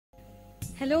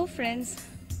Hello friends,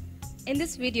 in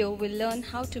this video we'll learn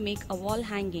how to make a wall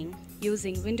hanging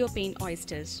using windowpane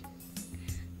oysters.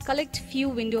 Collect few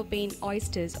windowpane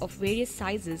oysters of various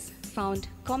sizes found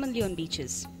commonly on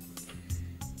beaches.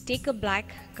 Take a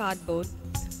black cardboard.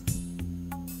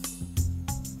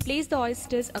 Place the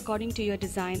oysters according to your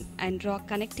design and draw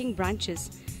connecting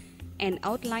branches and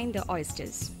outline the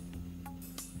oysters.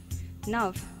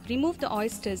 Now remove the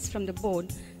oysters from the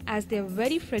board as they are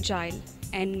very fragile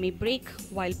and may break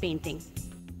while painting.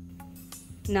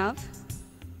 Now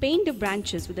paint the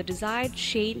branches with the desired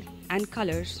shade and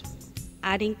colors,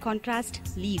 adding contrast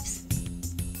leaves.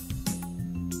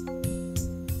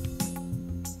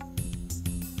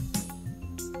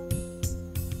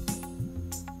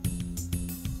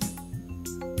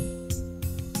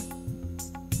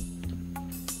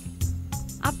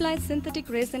 Apply synthetic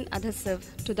resin adhesive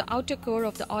to the outer core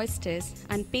of the oysters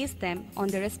and paste them on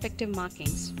their respective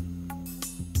markings.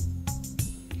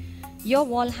 Your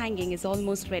wall hanging is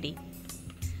almost ready.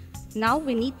 Now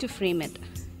we need to frame it.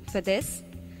 For this,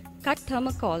 cut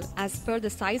thermocol as per the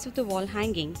size of the wall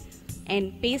hanging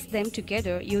and paste them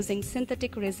together using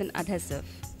synthetic resin adhesive.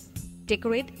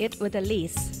 Decorate it with a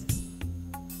lace.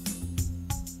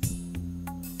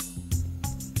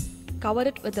 Cover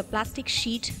it with a plastic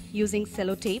sheet using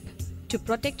sellotape to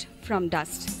protect from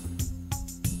dust.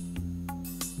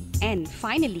 And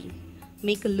finally,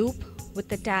 make a loop with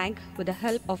the tag with the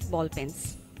help of ball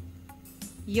pins.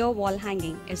 Your wall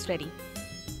hanging is ready.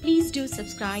 Please do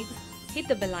subscribe, hit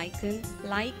the bell icon,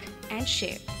 like and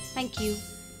share. Thank you.